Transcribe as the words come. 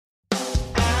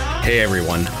Hey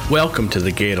everyone, welcome to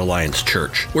the Gate Alliance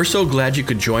Church. We're so glad you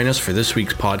could join us for this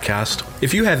week's podcast.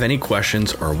 If you have any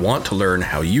questions or want to learn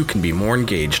how you can be more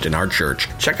engaged in our church,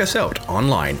 check us out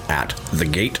online at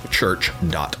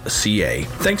thegatechurch.ca.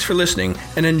 Thanks for listening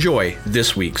and enjoy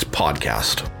this week's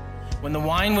podcast. When the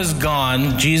wine was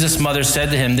gone, Jesus' mother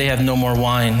said to him, "They have no more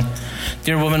wine."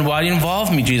 "Dear woman, why do you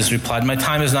involve me?" Jesus replied, "My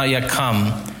time has not yet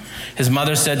come." His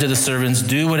mother said to the servants,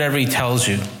 "Do whatever he tells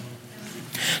you."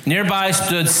 Nearby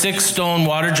stood 6 stone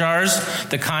water jars,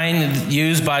 the kind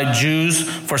used by Jews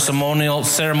for ceremonial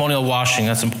washing.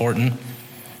 That's important.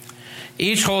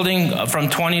 Each holding from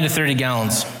 20 to 30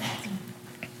 gallons.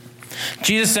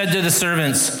 Jesus said to the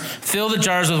servants, "Fill the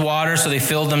jars with water," so they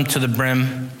filled them to the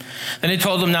brim. Then he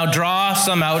told them, "Now draw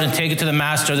some out and take it to the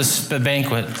master of the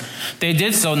banquet." They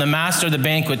did so, and the master of the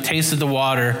banquet tasted the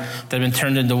water that had been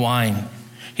turned into wine.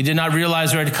 He did not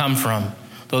realize where it had come from,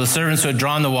 though the servants who had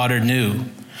drawn the water knew.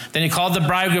 Then he called the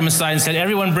bridegroom aside and said,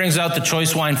 "Everyone brings out the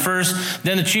choice wine first,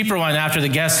 then the cheaper wine after the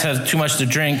guests have too much to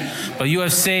drink, but you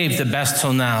have saved the best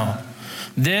till now."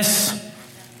 This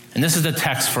is the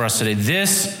text for us today.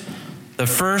 This, the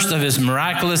first of his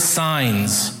miraculous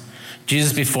signs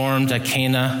Jesus performed at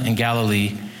Cana in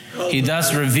Galilee. He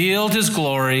thus revealed his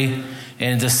glory,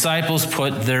 and disciples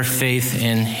put their faith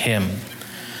in him.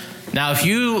 Now,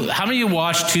 how many of you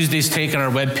watched Tuesday's Take on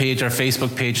our webpage, our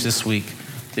Facebook page this week?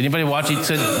 Did anybody watch it?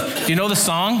 Do you know the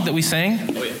song that we sang?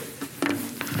 Oh, yeah.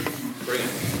 Bring it.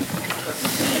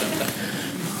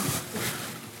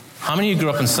 How many of you grew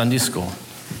up in Sunday school?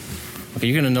 Okay,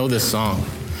 you're going to know this song.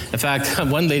 In fact,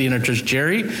 one lady in our church,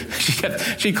 Jerry,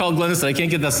 she called Glenn and said, "I can't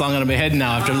get that song out of my head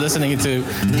now after listening to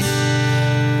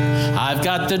I've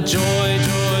got the joy,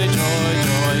 joy, joy,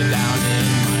 joy down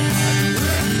in my heart,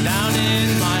 down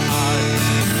in my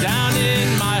heart, down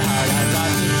in my heart. I've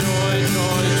got the joy,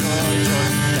 joy, joy, joy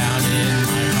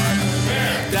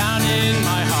down in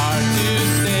my heart to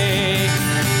stay.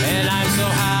 And I'm so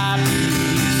happy,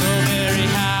 so very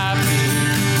happy.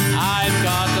 I've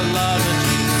got the love of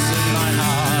Jesus in my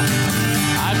heart.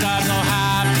 I've got no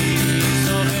happy,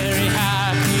 so very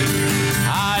happy.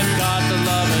 I've got the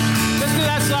love of Jesus. Let's do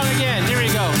that song again. Here we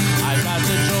go. I've got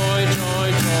the joy,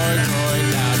 joy, joy, joy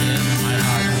down in my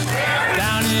heart.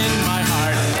 Down in my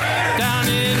heart. Down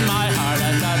in my heart.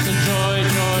 I've got the joy,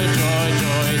 joy, joy,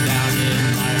 joy down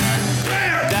in my heart.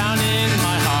 Down in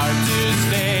my heart to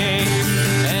stay.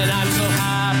 And I'm so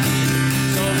happy,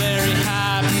 so very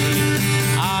happy.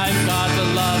 I've got the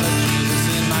love of Jesus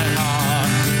in my heart.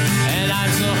 And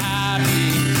I'm so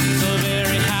happy, so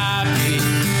very happy.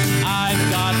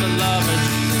 I've got the love of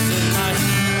Jesus in my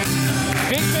heart.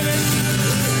 Big finish.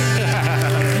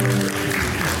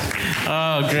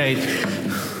 Oh, great.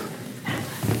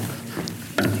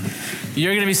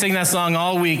 You're going to be singing that song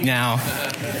all week now.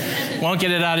 Won't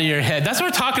get it out of your head. That's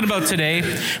what we're talking about today.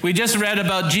 We just read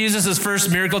about Jesus'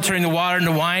 first miracle, turning the water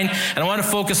into wine. And I want to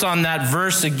focus on that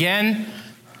verse again.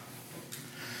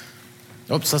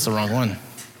 Oops, that's the wrong one.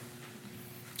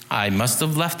 I must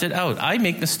have left it out. I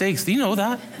make mistakes. Do you know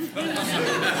that?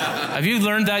 Have you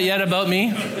learned that yet about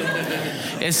me?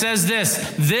 It says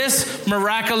this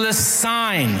miraculous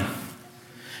sign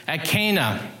at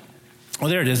Cana,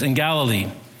 there it is, in Galilee,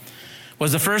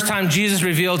 was the first time Jesus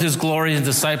revealed his glory and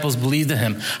disciples believed in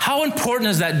him. How important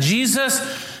is that? Jesus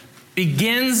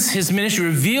begins his ministry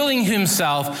revealing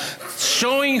himself,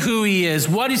 showing who he is,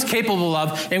 what he's capable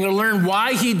of, and we're going to learn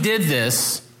why he did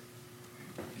this.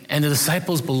 And the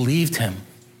disciples believed him.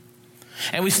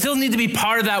 And we still need to be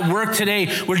part of that work today,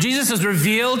 where Jesus is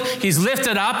revealed, he's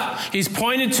lifted up, he's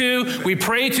pointed to, we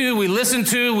pray to, we listen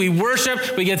to, we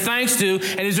worship, we give thanks to,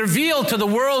 and he's revealed to the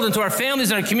world and to our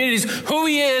families and our communities who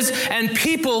he is, and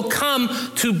people come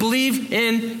to believe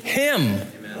in him.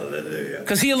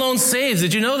 Because he alone saves.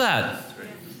 Did you know that?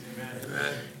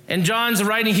 In John's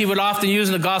writing, he would often use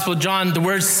in the Gospel of John the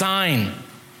word sign.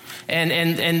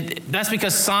 And that's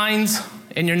because signs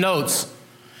in your notes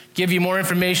give you more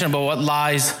information about what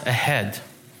lies ahead,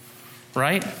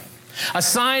 right? A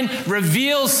sign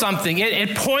reveals something.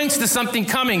 It points to something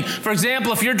coming. For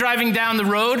example, if you're driving down the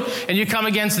road and you come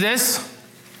against this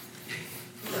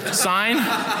sign,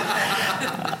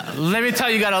 let me tell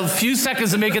you, you got a few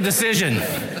seconds to make a decision.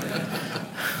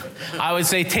 I would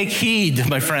say take heed,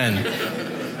 my friend,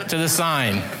 to the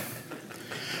sign.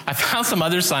 I found some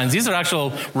other signs. These are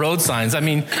actual road signs. I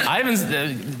mean,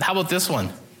 how about this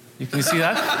one? Can you see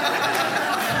that?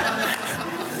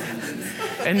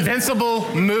 Invincible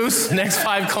moose, next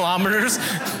 5 kilometers.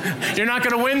 You're not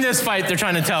going to win this fight, they're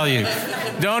trying to tell you.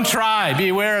 Don't try. Be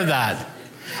aware of that.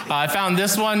 I found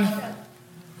this one.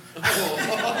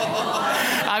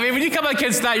 I Okay, when you come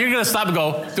against that, you're going to stop and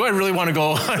go, do I really want to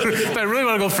go? Do I really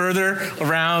want to go further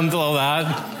around all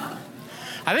that?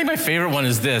 I think my favorite one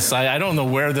is this. I don't know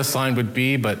where this sign would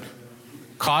be, but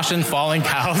caution, falling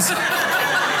cows.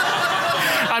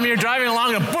 I mean, you're driving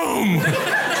along and boom.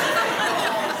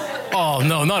 Oh,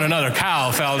 no, not another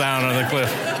cow fell down on the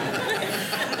cliff.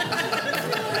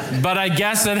 But I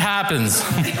guess it happens.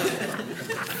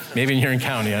 Maybe in Huron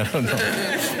County, I don't know.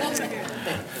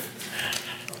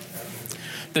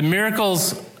 The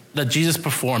miracles that Jesus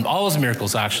performed, all those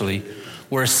miracles actually,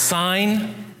 were a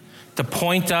sign to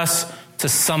point us to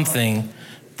something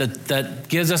that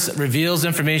gives us, reveals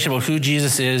information about who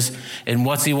Jesus is and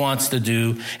what he wants to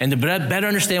do. And to better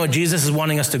understand what Jesus is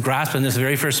wanting us to grasp in this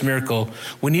very first miracle,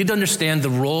 we need to understand the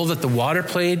role that the water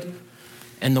played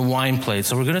and the wine played.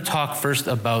 So we're going to talk first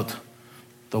about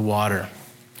the water.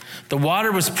 The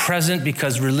water was present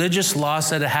because religious law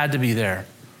said it had to be there.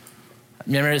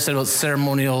 Remember it said about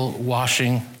ceremonial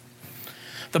washing?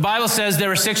 The Bible says there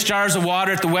were 6 jars of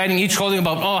water at the wedding, each holding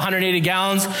about 180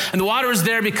 gallons. And the water was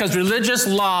there because religious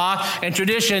law and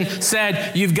tradition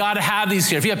said, you've got to have these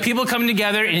here. If you have people coming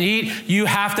together and eat, you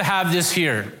have to have this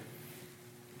here.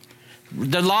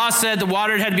 The law said the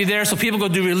water had to be there so people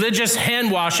could do religious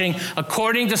hand washing.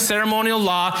 According to ceremonial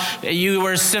law, you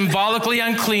were symbolically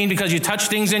unclean because you touched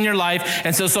things in your life.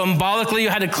 And so symbolically you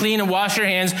had to clean and wash your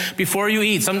hands before you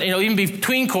eat. Even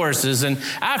between courses and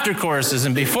after courses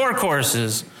and before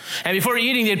courses. And before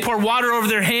eating, they'd pour water over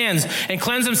their hands and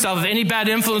cleanse themselves of any bad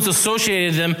influence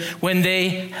associated with them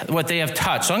what they have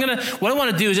touched. So what I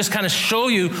want to do is just kind of show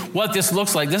you what this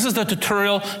looks like. This is the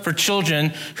tutorial for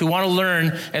children who want to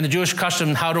learn in the Jewish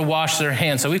custom how to wash their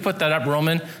hands. So we put that up,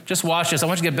 Roman. Just watch this. I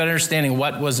want you to get a better understanding of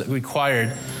what was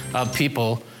required of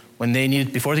people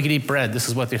before they could eat bread. This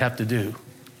is what they'd have to do.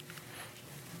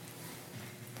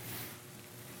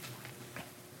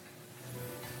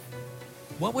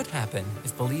 What would happen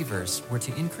if believers were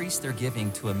to increase their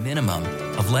giving to a minimum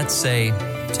of, let's say,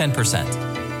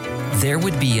 10%? There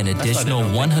would be an additional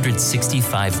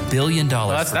 $165 billion. Well,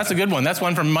 that's a good one. That's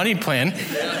one from Money Plan.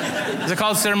 Is it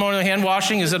called ceremonial hand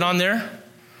washing? Is it on there?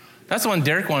 That's the one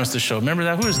Derek wanted us to show. Remember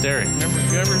that? Who is Derek? Remember?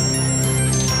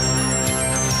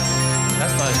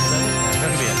 That's not. That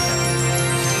could be it.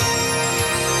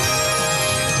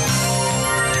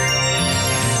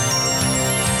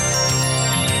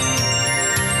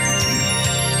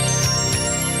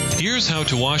 Here's how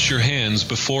to wash your hands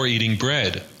before eating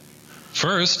bread.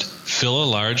 First, fill a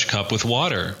large cup with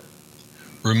water.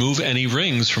 Remove any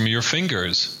rings from your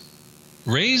fingers.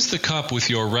 Raise the cup with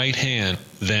your right hand,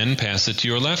 then pass it to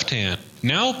your left hand.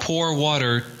 Now pour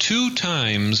water 2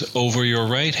 times over your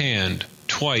right hand,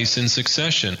 twice in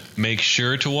succession. Make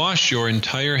sure to wash your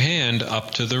entire hand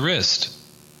up to the wrist.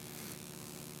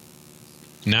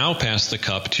 Now pass the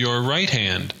cup to your right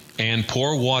hand and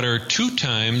pour water 2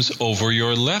 times over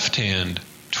your left hand,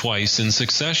 twice in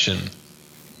succession.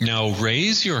 Now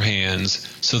raise your hands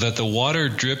so that the water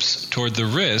drips toward the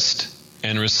wrist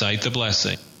and recite the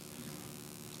blessing.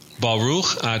 Baruch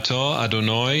atah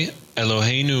Adonai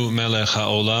Eloheinu melech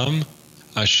haolam,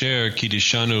 asher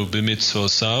kidishanu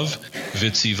b'mitzvosav,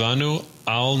 v'tzivanu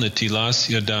al netilas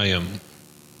yadayim.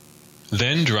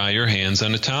 Then dry your hands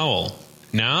on a towel.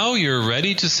 Now you're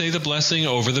ready to say the blessing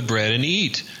over the bread and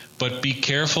eat, but be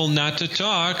careful not to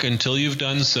talk until you've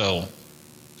done so.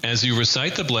 As you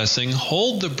recite the blessing,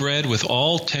 hold the bread with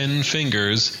all 10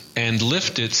 fingers and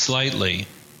lift it slightly.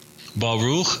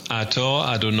 Baruch atah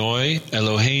Adonai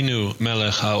Eloheinu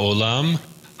melech haolam,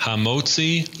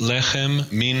 hamotzi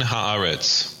lechem min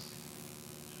haaretz.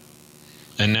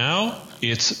 And now,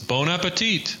 it's bon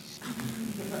appetit.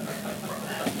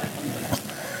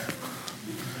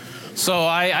 So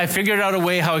I figured out a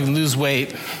way how I can lose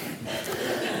weight.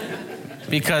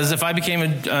 Because if I became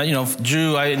a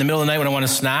Jew, in the middle of the night when I want a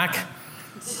snack,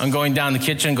 I'm going down the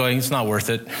kitchen going, it's not worth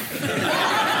it.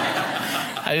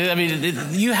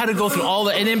 You had to go through all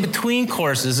and in between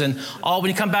courses and when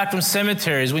you come back from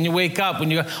cemeteries, when you wake up,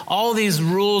 all these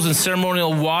rules and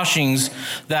ceremonial washings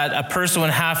that a person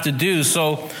would have to do.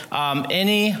 So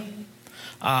any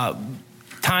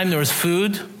time there was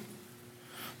food,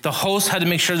 the host had to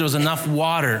make sure there was enough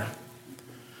water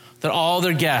that all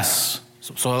their guests,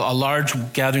 so a large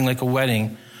gathering like a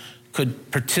wedding,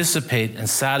 could participate and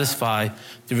satisfy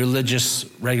the religious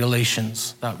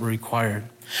regulations that were required.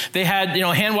 They had,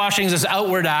 hand washing as this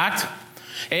outward act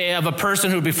of a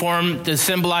person who performed to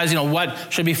symbolize,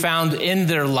 what should be found in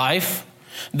their life,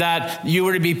 that you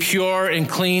were to be pure and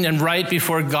clean and right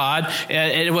before God.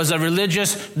 It was a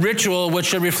religious ritual which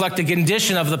should reflect the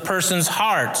condition of the person's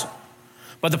heart.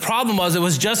 But the problem was it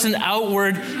was just an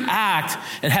outward act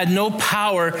and had no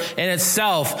power in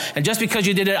itself. And just because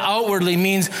you did it outwardly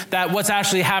means that what's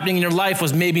actually happening in your life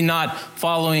was maybe not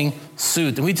following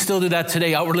suit. And we'd still do that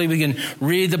today. Outwardly, we can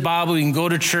read the Bible, we can go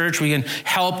to church, we can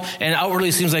help. And outwardly,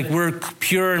 it seems like we're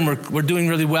pure and we're doing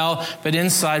really well. But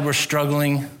inside, we're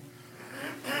struggling.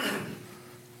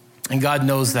 And God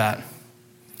knows that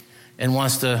and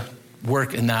wants to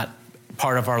work in that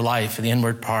part of our life, in the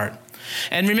inward part.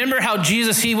 And remember how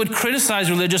Jesus, he would criticize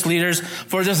religious leaders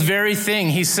for this very thing.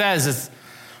 He says,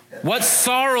 what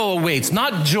sorrow awaits,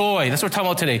 not joy. That's what we're talking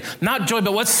about today. Not joy,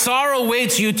 but what sorrow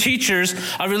awaits you teachers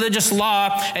of religious law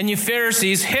and you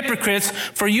Pharisees, hypocrites,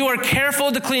 for you are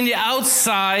careful to clean the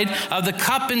outside of the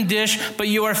cup and dish, but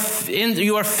you are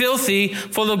filthy,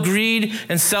 full of greed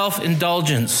and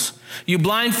self-indulgence. You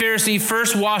blind Pharisee,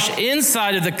 first wash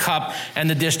inside of the cup and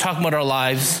the dish, talking about our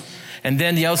lives, and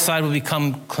then the outside will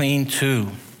become clean too.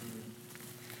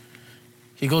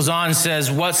 He goes on and says,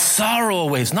 what sorrow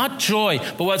awaits, not joy,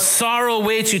 but what sorrow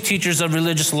awaits you teachers of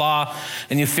religious law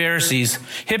and you Pharisees,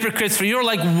 hypocrites, for you're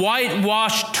like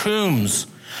whitewashed tombs,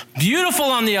 beautiful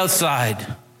on the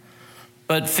outside,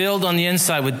 but filled on the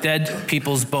inside with dead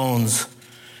people's bones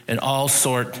and all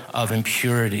sort of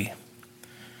impurity.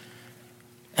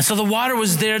 And so the water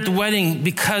was there at the wedding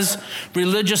because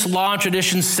religious law and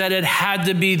tradition said it had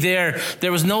to be there.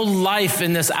 There was no life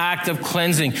in this act of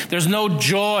cleansing. There's no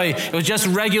joy. It was just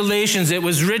regulations. It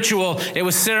was ritual. It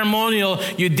was ceremonial.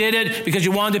 You did it because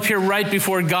you wanted to appear right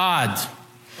before God.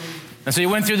 And so you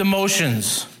went through the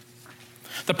motions.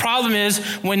 The problem is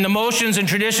when the motions and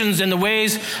traditions and the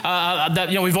ways that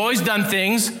we've always done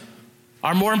things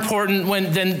are more important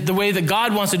than the way that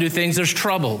God wants to do things, there's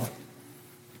trouble.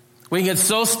 We can get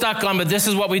so stuck on, but this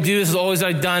is what we do. This is always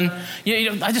I've done.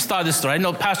 I just thought of this story. I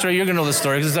know, Pastor, you're going to know this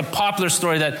story because it's a popular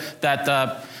story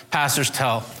that pastors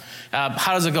tell.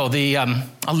 How does it go?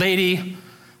 A lady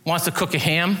wants to cook a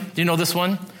ham. Do you know this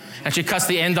one? And she cuts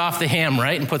the end off the ham,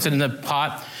 right, and puts it in the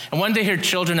pot. And one day her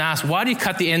children ask, why do you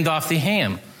cut the end off the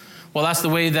ham? Well, that's the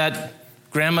way that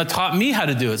Grandma taught me how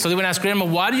to do it. So they would ask Grandma,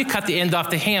 why do you cut the end off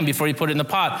the ham before you put it in the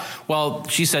pot? Well,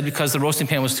 she said, because the roasting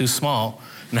pan was too small.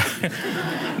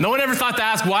 No one ever thought to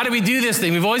ask, why do we do this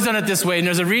thing? We've always done it this way, and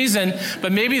there's a reason,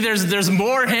 but maybe there's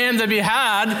more ham to be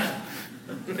had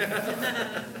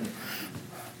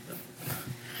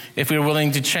if we're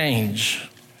willing to change.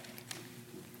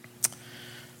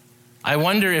 I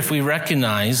wonder if we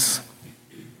recognize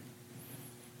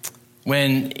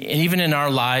when, and even in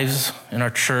our lives, in our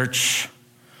church,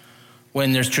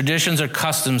 when there's traditions or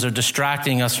customs are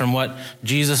distracting us from what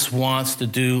Jesus wants to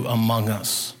do among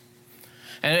us.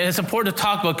 And it's important to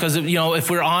talk about because, if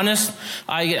we're honest,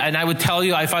 I would tell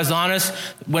you, if I was honest,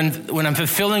 when I'm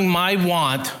fulfilling my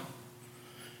want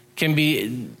can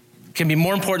be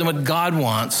more important than what God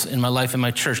wants in my life and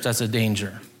my church, that's a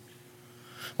danger.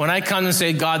 When I come and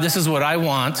say, God, this is what I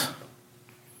want,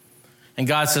 and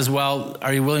God says, well,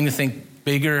 are you willing to think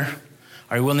bigger?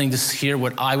 Are you willing to hear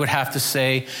what I would have to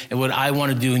say and what I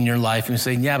want to do in your life? And you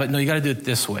say, yeah, but no, you got to do it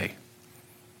this way.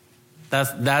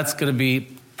 That's going to be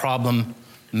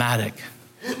problematic.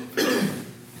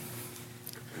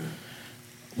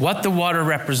 What the water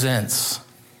represents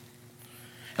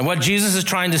and what Jesus is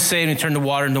trying to say when he turned the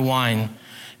water into wine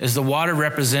is the water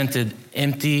represented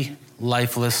empty,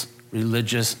 lifeless,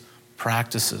 religious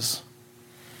practices.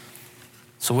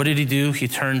 So what did he do? He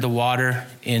turned the water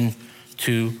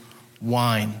into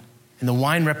wine. And the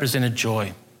wine represented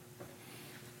joy.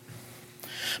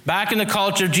 Back in the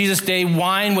culture of Jesus' day,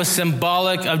 wine was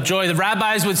symbolic of joy. The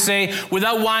rabbis would say,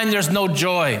 without wine, there's no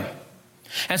joy.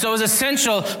 And so it was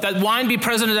essential that wine be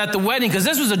present at the wedding because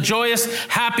this was a joyous,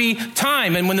 happy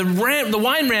time. And when the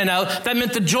wine ran out, that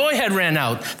meant the joy had ran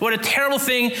out. What a terrible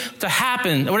thing to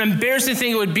happen. What an embarrassing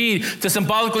thing it would be to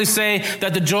symbolically say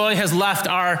that the joy has left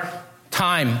our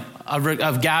time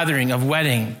of gathering, of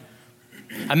wedding.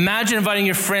 Imagine inviting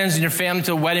your friends and your family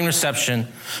to a wedding reception,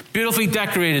 beautifully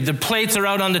decorated. The plates are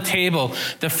out on the table.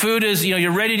 The food is,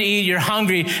 you're ready to eat, you're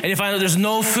hungry, and you find out there's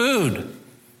no food.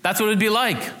 That's what it would be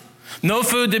like. No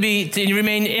food to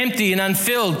remain empty and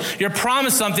unfilled. You're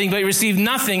promised something, but you receive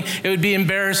nothing. It would be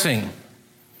embarrassing.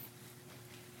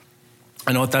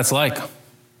 I know what that's like.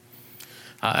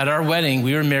 At our wedding,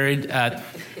 we were married at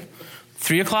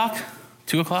 3 o'clock,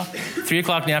 2 o'clock, 3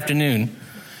 o'clock in the afternoon.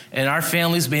 And our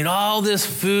families made all this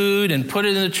food and put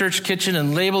it in the church kitchen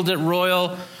and labeled it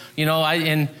royal.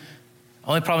 And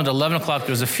only problem at 11 o'clock,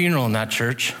 there was a funeral in that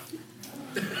church.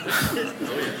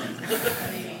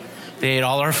 They ate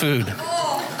all our food.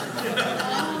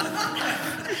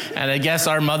 And I guess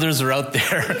our mothers are out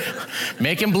there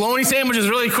making bologna sandwiches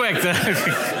really quick.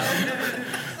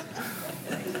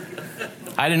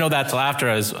 I didn't know that till after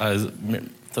I was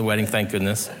the wedding, thank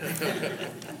goodness.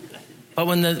 But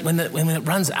when it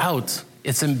runs out,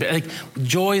 it's like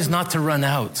joy is not to run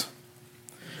out.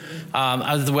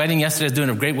 I was at the wedding yesterday. I was doing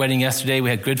a great wedding yesterday. We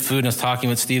had good food, and I was talking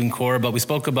with Steve and Cora, but we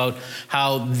spoke about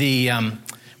how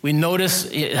we notice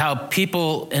how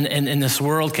people in this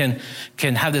world can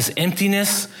have this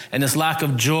emptiness and this lack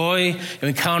of joy and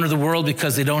encounter the world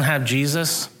because they don't have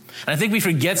Jesus. And I think we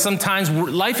forget sometimes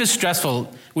life is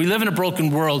stressful. We live in a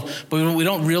broken world, but we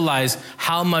don't realize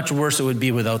how much worse it would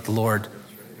be without the Lord.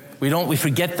 We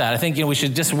forget that. I think we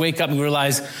should just wake up and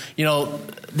realize,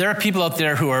 there are people out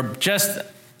there who are just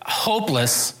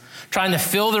hopeless, trying to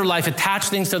fill their life, attach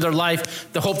things to their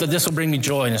life, the hope that this will bring me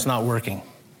joy, and it's not working.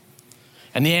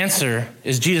 And the answer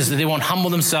is Jesus, that they won't humble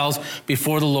themselves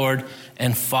before the Lord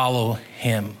and follow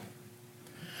him.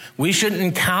 We shouldn't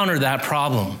encounter that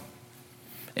problem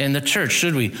in the church,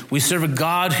 should we? We serve a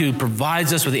God who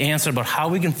provides us with the answer about how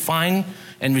we can find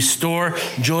and restore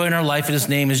joy in our life, and his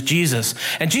name is Jesus.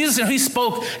 And Jesus, he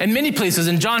spoke in many places,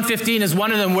 and John 15 is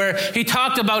one of them, where he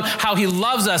talked about how he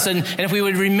loves us, and if we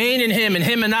would remain in him and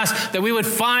him in us, that we would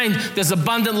find this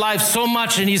abundant life so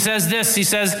much. And he says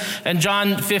in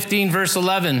John 15, verse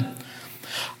 11,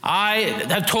 I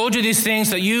have told you these things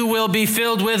that you will be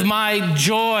filled with my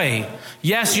joy.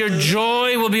 Yes, your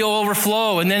joy will be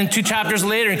overflow. And then 2 chapters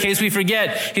later, in case we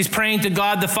forget, he's praying to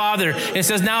God the Father. And it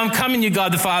says, now I'm coming to you,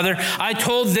 God the Father. I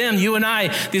told them, you and I,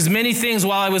 these many things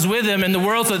while I was with them in the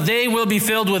world, so that they will be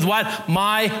filled with what?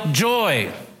 My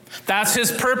joy. That's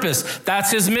his purpose. That's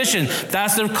his mission.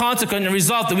 That's the consequent and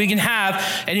result that we can have.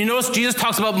 And you notice Jesus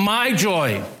talks about my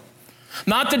joy.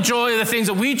 Not the joy of the things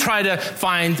that we try to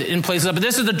find in places, but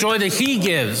this is the joy that he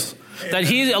gives, that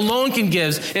he alone can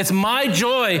give. It's my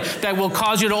joy that will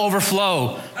cause you to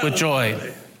overflow with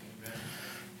joy.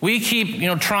 We keep,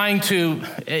 trying to,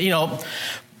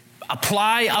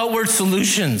 apply outward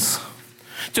solutions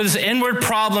to this inward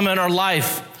problem in our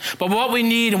life. But what we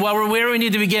need and where we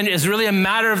need to begin is really a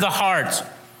matter of the heart.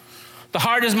 The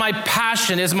heart is my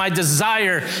passion, is my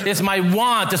desire, it's my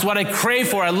want, it's what I crave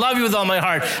for. I love you with all my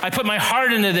heart. I put my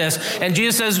heart into this. And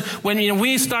Jesus says, when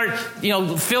we start,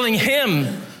 filling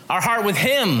him, our heart with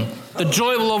him, the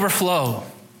joy will overflow.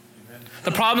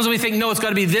 The problem is we think, no, it's got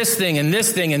to be this thing and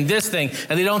this thing and this thing,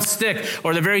 and they don't stick,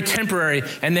 or they're very temporary,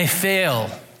 and they fail.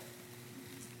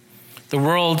 The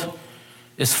world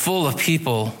is full of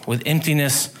people with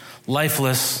emptiness,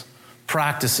 lifeless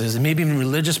practices, and maybe even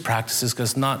religious practices,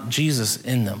 because not Jesus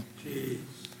in them. Jeez.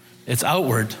 It's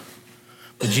outward,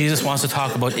 but Jesus wants to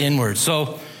talk about inward.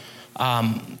 So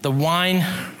the wine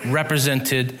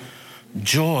represented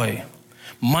joy.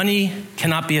 Money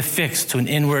cannot be affixed to an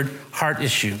inward heart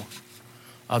issue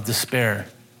of despair.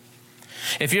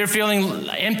 If you're feeling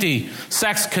empty,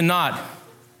 sex cannot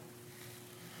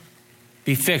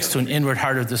be fixed to an inward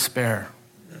heart of despair.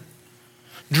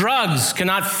 Drugs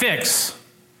cannot fix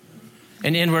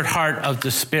an inward heart of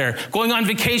despair. Going on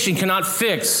vacation cannot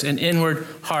fix an inward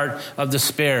heart of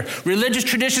despair. Religious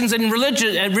traditions and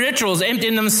rituals empty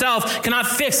in themselves cannot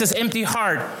fix this empty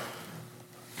heart.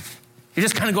 You're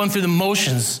just kind of going through the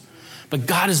motions, but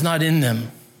God is not in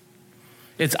them.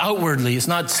 It's outwardly. It's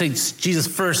not say, Jesus,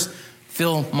 first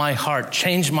fill my heart,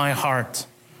 change my heart.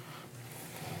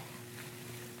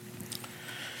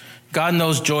 God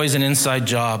knows joy is an inside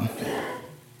job.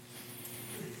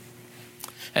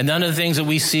 And none of the things that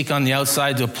we seek on the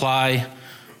outside to apply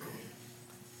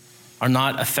are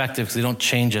not effective because they don't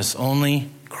change us. Only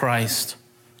Christ.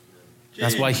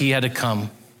 That's why he had to come.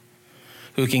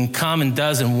 Who can come and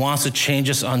does and wants to change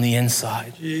us on the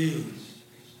inside. Jeez.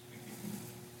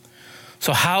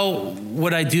 So how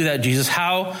would I do that, Jesus?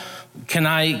 How can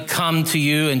I come to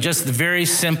you and just very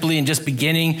simply and just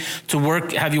beginning to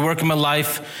have you work in my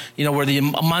life, where the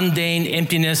mundane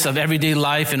emptiness of everyday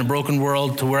life in a broken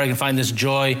world to where I can find this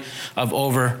joy of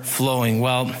overflowing?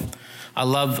 Well, I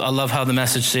love how the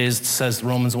message says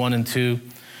Romans 1 and 2.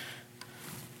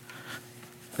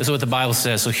 This is what the Bible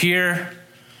says. So here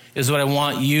is what I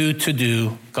want you to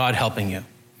do, God helping you.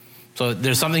 So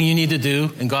there's something you need to do,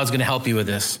 and God's going to help you with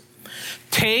this.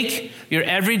 Take your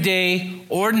everyday,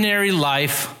 ordinary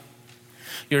life,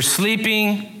 your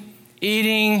sleeping,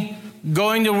 eating,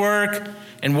 going to work,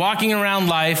 and walking around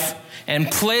life,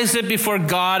 and place it before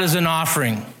God as an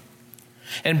offering.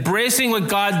 Embracing what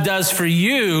God does for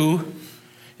you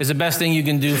is the best thing you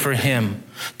can do for him.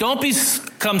 Don't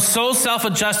become so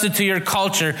self-adjusted to your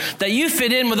culture that you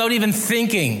fit in without even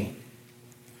thinking.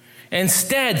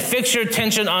 Instead, fix your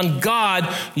attention on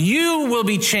God. You will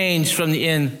be changed from the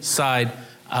inside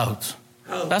out.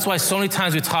 That's why so many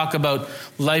times we talk about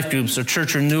life groups or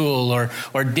church renewal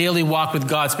or daily walk with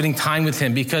God, spending time with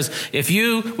him. Because if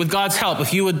you, with God's help,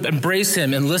 if you would embrace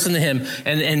him and listen to him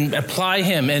and apply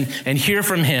him and hear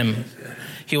from him,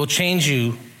 he will change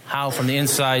you. How? From the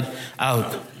inside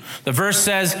out. The verse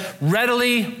says,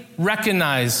 readily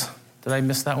recognize. Did I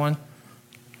miss that one?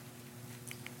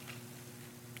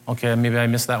 Okay, maybe I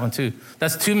missed that one too.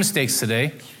 That's 2 mistakes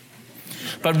today.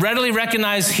 But readily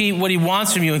recognize what he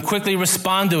wants from you and quickly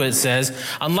respond to it, it says.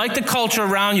 Unlike the culture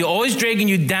around you, always dragging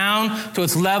you down to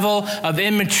its level of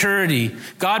immaturity,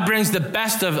 God brings the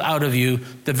best out of you,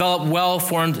 develops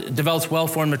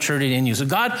well-formed maturity in you. So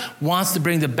God wants to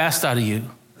bring the best out of you.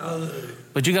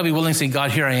 But you got to be willing to say, God,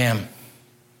 here I am.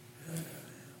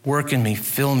 Work in me,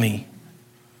 fill me.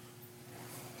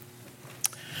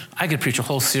 I could preach a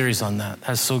whole series on that.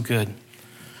 That's so good.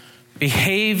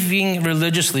 Behaving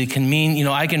religiously can mean,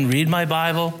 I can read my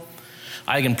Bible,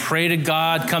 I can pray to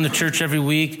God, come to church every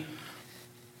week,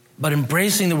 but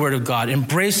embracing the Word of God,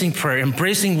 embracing prayer,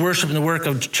 embracing worship and the work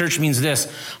of church means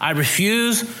this: I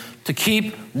refuse to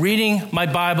keep reading my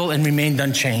Bible and remain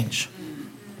unchanged.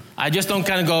 I just don't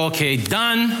kind of go, okay,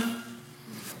 done.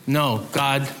 No,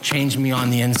 God changed me on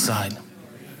the inside.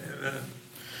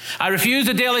 I refuse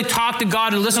to daily talk to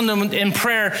God and listen to him in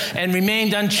prayer and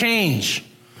remain unchanged.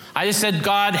 I just said,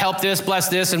 God, help this, bless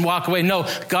this, and walk away. No,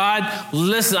 God,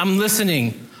 listen, I'm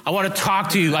listening. I want to talk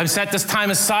to you. I've set this time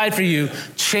aside for you.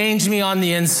 Change me on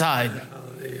the inside.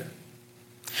 Hallelujah.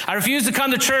 I refuse to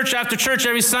come to church after church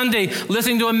every Sunday,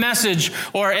 listening to a message,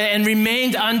 and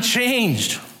remained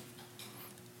unchanged.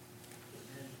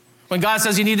 When God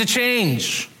says you need to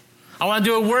change, I want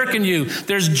to do a work in you.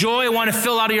 There's joy I want to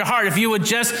fill out of your heart. If you would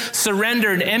just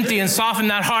surrender and empty and soften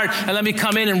that heart and let me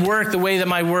come in and work the way that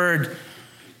my word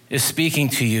is speaking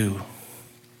to you.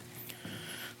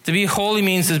 To be holy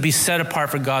means to be set apart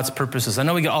for God's purposes. I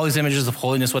know we get all these images of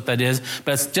holiness, what that is,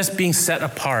 but it's just being set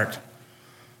apart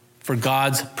for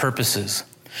God's purposes.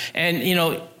 And, you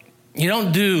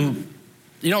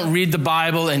don't read the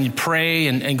Bible and you pray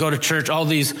and go to church, all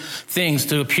these things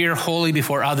to appear holy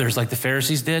before others like the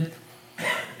Pharisees did.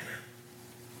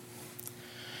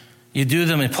 You do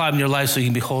them and apply them in your life so you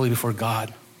can be holy before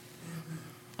God.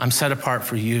 I'm set apart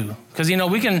for you. Because,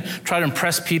 we can try to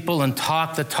impress people and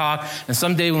talk the talk, and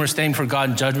someday when we're standing for God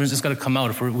in judgment, it's going to come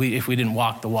out if we didn't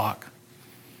walk the walk.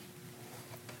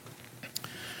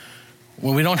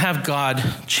 When we don't have God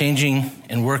changing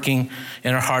and working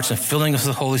in our hearts and filling us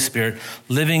with the Holy Spirit,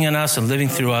 living in us and living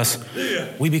through us,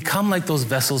 we become like those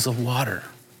vessels of water.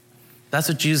 That's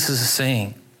what Jesus is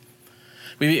saying.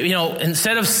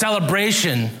 Instead of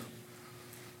celebration,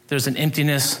 there's an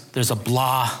emptiness, there's a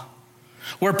blah.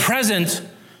 We're present,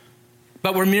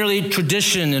 but we're merely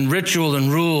tradition and ritual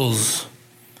and rules.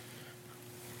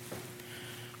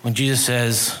 When Jesus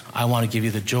says, I want to give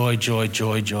you the joy, joy,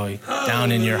 joy, joy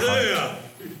down in your heart.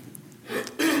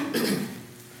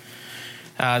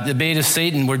 The bait of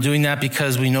Satan, we're doing that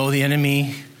because we know the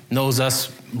enemy knows us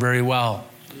very well.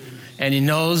 And he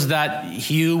knows that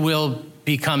you will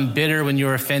become bitter when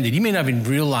you're offended. You may not even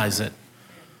realize it,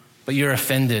 but you're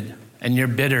offended and you're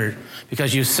bitter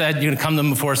because you said you're going to come to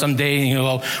them before someday and you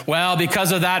go, well,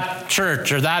 because of that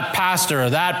church or that pastor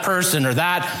or that person or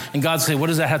that. And God say, what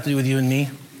does that have to do with you and me?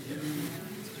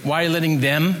 Why are you letting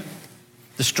them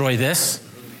destroy this?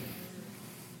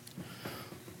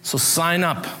 So sign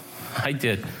up. I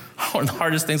did. One of the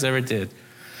hardest things I ever did.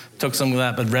 Took some of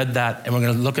that, but read that, and we're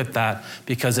going to look at that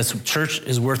because church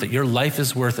is worth it. Your life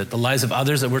is worth it. The lives of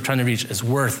others that we're trying to reach is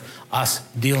worth us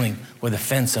dealing with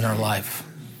offense in our life.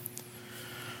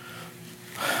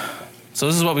 So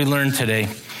this is what we learned today.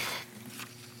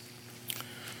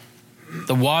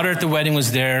 The water at the wedding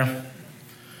was there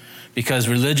because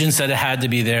religion said it had to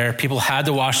be there. People had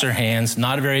to wash their hands.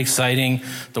 Not very exciting.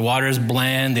 The water is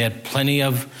bland. They had plenty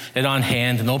of it on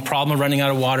hand. No problem running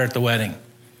out of water at the wedding.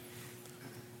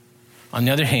 On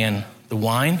the other hand, the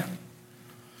wine,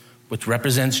 which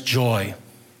represents joy,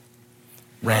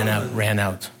 ran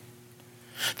out.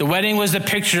 The wedding was the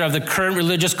picture of the current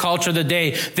religious culture of the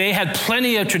day. They had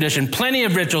plenty of tradition, plenty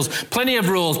of rituals, plenty of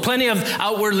rules, plenty of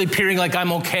outwardly appearing like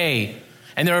I'm okay.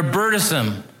 And they were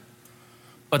burdensome,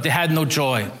 but they had no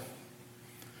joy.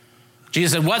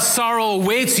 Jesus said, what sorrow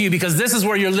awaits you because this is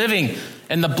where you're living,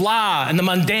 in the blah and the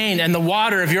mundane and the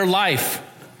water of your life.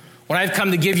 When I've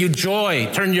come to give you joy,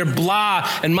 turn your blah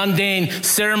and mundane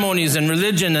ceremonies and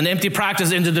religion and empty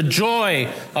practice into the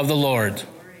joy of the Lord.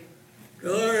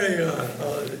 Glory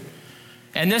God.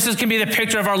 And this can be the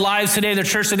picture of our lives today, the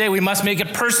church today. We must make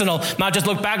it personal, not just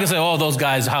look back and say, oh, those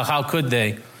guys, how could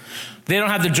they? They don't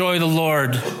have the joy of the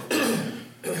Lord.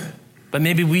 But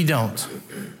maybe we don't.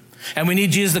 And we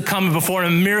need Jesus to come and perform a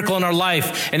miracle in our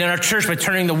life and in our church by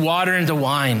turning the water into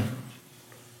wine.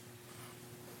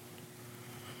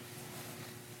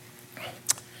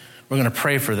 We're going to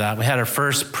pray for that. We had our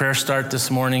first prayer start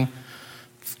this morning.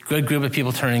 Good group of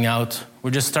people turning out.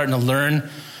 We're just starting to learn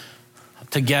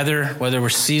together, whether we're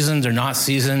seasoned or not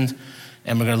seasoned,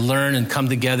 and we're going to learn and come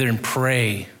together and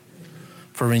pray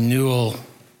for renewal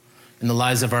in the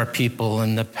lives of our people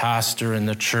and the pastor and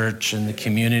the church and the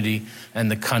community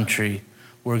and the country.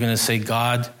 We're going to say,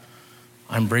 God,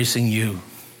 I'm embracing you.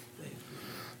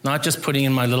 Not just putting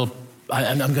in my little,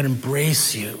 I'm going to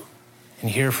embrace you and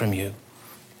hear from you.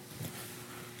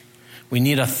 We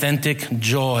need authentic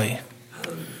joy,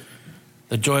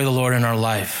 the joy of the Lord in our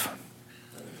life.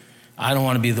 I don't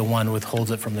want to be the one who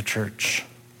withholds it from the church.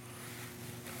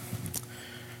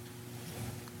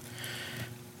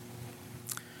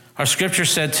 Our scripture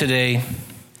said today,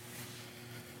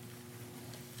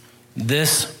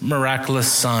 this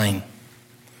miraculous sign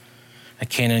at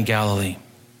Cana in Galilee.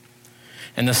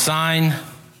 And the sign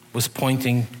was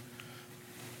pointing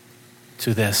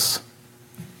to this.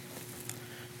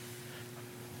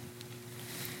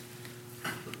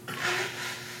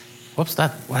 Whoops,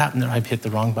 what happened there? I hit the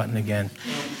wrong button again.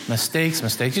 Mistakes.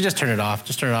 You just turn it off.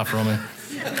 Just turn it off, Roman.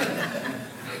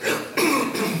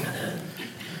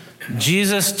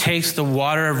 Jesus takes the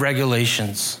water of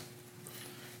regulations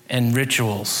and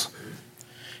rituals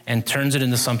and turns it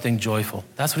into something joyful.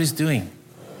 That's what he's doing.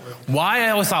 Why? I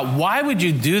always thought, why would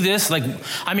you do this?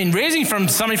 Raising from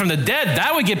somebody from the dead,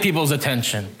 that would get people's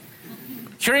attention.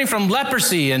 Curing from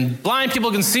leprosy and blind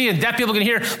people can see and deaf people can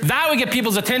hear, that would get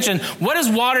people's attention. What does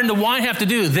water into wine have to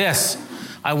do? This.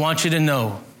 I want you to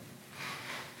know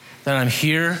that I'm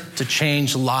here to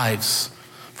change lives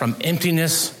from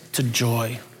emptiness to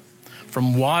joy,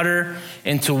 from water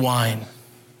into wine.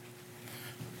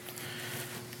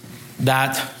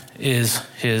 That is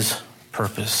his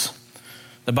purpose.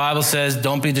 The Bible says,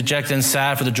 don't be dejected and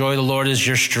sad, for the joy of the Lord is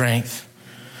your strength.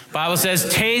 The Bible says,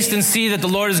 taste and see that the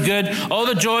Lord is good. Oh,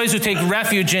 the joys who take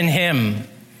refuge in him.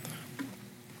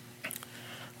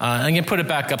 I'm going to put it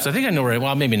back up. So I think I know where,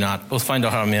 well, maybe not. We'll find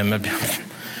out how I'm in.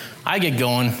 I get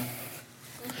going.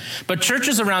 But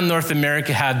churches around North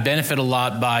America have benefited a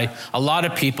lot by a lot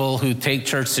of people who take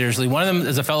church seriously. One of them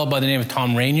is a fellow by the name of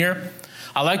Tom Rainier.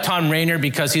 I like Tom Rainier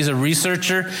because he's a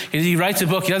researcher. He writes a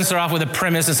book. He doesn't start off with a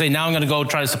premise and say, now I'm going to go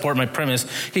try to support my premise.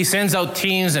 He sends out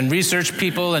teams and research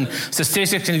people and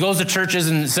statistics, and he goes to churches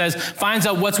and finds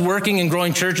out what's working in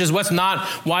growing churches, what's not,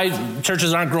 why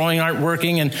churches aren't growing, aren't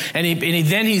working, and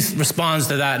then he responds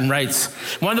to that and writes.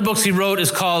 One of the books he wrote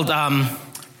is called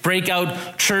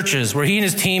Breakout Churches, where he and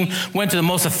his team went to the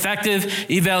most effective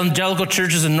evangelical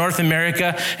churches in North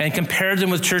America and compared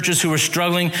them with churches who were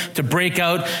struggling to break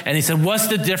out. And he said, what's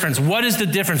the difference? What is the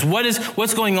difference?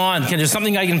 What's going on? There's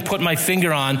something I can put my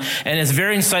finger on? And it's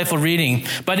very insightful reading.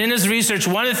 But in his research,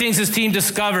 one of the things his team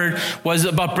discovered was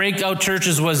about breakout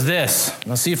churches was this.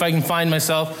 Let's see if I can find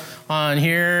myself on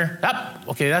here.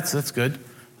 Okay, that's good.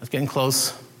 That's getting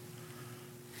close.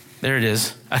 There it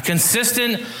is. A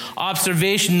consistent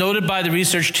observation noted by the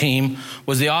research team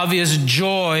was the obvious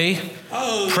joy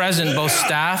present in both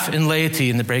staff and laity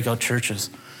in the breakout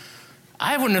churches.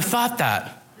 I wouldn't have thought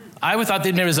that. I would have thought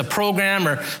that maybe it was a program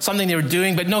or something they were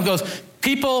doing, but no, it goes,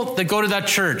 people that go to that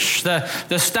church,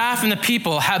 the staff and the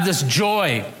people have this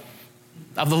joy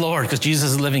of the Lord because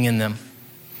Jesus is living in them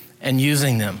and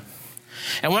using them.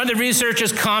 And one of the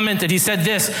researchers commented, he said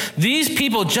this, these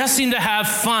people just seem to have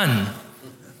fun.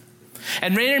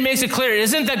 And Rainier makes it clear, it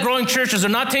isn't that growing churches are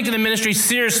not taking the ministry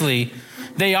seriously.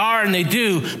 They are and they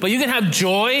do. But you can have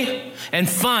joy and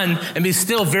fun and be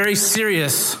still very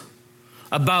serious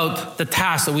about the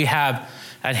task that we have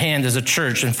at hand as a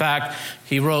church. In fact,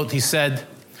 he said,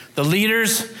 the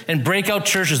leaders in breakout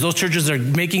churches, those churches that are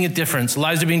making a difference,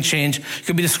 lives are being changed,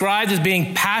 could be described as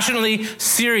being passionately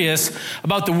serious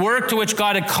about the work to which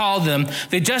God had called them.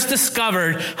 They just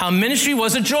discovered how ministry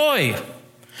was a joy.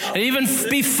 And even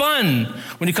be fun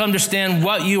when you come to understand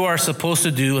what you are supposed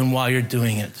to do and why you're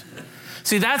doing it.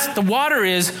 See, that's the water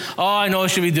is, I know I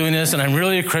should be doing this, and I'm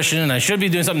really a Christian, and I should be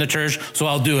doing something in the church, so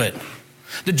I'll do it.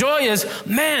 The joy is,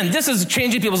 man, this is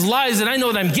changing people's lives, and I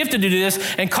know that I'm gifted to do this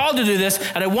and called to do this,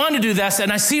 and I want to do this,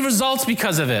 and I see results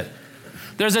because of it.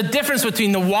 There's a difference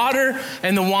between the water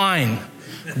and the wine.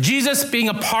 Jesus being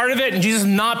a part of it and Jesus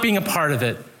not being a part of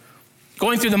it.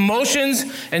 Going through the motions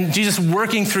and Jesus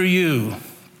working through you.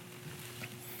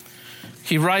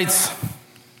 He writes,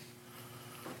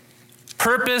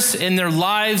 purpose in their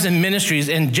lives and ministries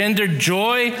engendered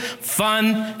joy,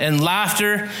 fun, and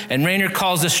laughter, and Rainier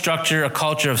calls this structure a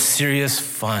culture of serious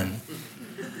fun.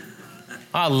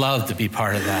 I love to be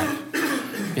part of that.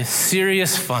 It's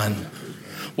serious fun.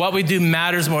 What we do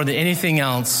matters more than anything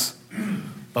else,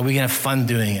 but we can have fun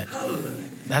doing it.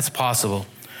 That's possible.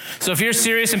 So if you're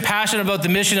serious and passionate about the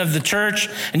mission of the church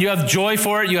and you have joy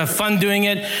for it, you have fun doing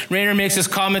it, Rainer makes this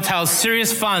comment how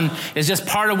serious fun is just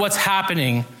part of what's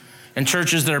happening in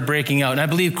churches that are breaking out. And I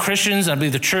believe Christians, I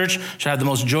believe the church should have the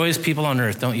most joyous people on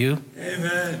earth, don't you?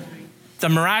 Amen. The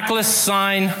miraculous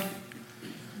sign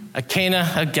at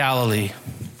Cana of Galilee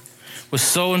was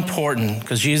so important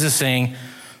because Jesus is saying,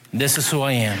 this is who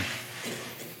I am.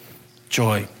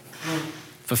 Joy.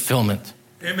 Fulfillment.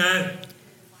 Amen.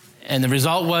 And the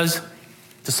result was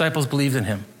disciples believed in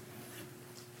him.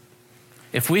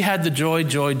 If we had the joy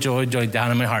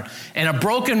down in my heart, and a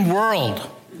broken world,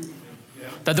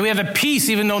 that we have a peace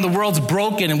even though the world's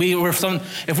broken, and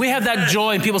if we have that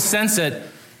joy and people sense it,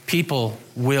 people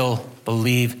will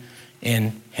believe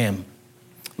in him.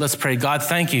 Let's pray. God,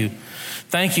 thank you.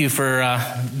 Thank you for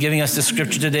giving us this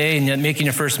scripture today and yet making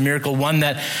your first miracle, one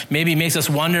that maybe makes us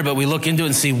wonder, but we look into it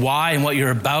and see why and what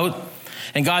you're about.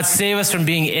 And God, save us from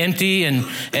being empty and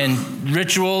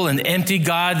ritual and empty,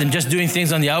 God, and just doing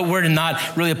things on the outward and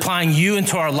not really applying you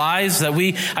into our lives.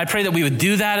 I pray that we would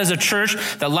do that as a church,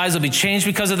 that lives will be changed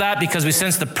because of that, because we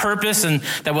sense the purpose and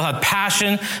that we'll have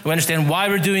passion. We understand why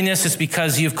we're doing this. It's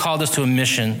because you've called us to a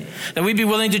mission. That we'd be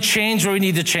willing to change where we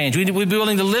need to change. We'd be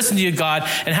willing to listen to you, God,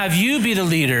 and have you be the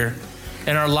leader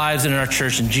in our lives and in our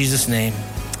church. In Jesus' name,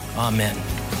 amen.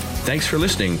 Thanks for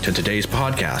listening to today's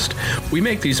podcast. We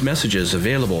make these messages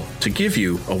available to give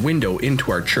you a window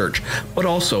into our church, but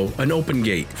also an open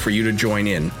gate for you to join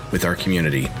in with our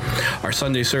community. Our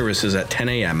Sunday service is at 10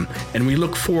 a.m., and we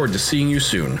look forward to seeing you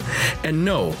soon. And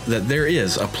know that there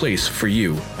is a place for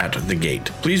you at The Gate.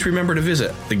 Please remember to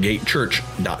visit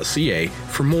thegatechurch.ca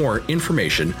for more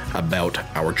information about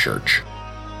our church.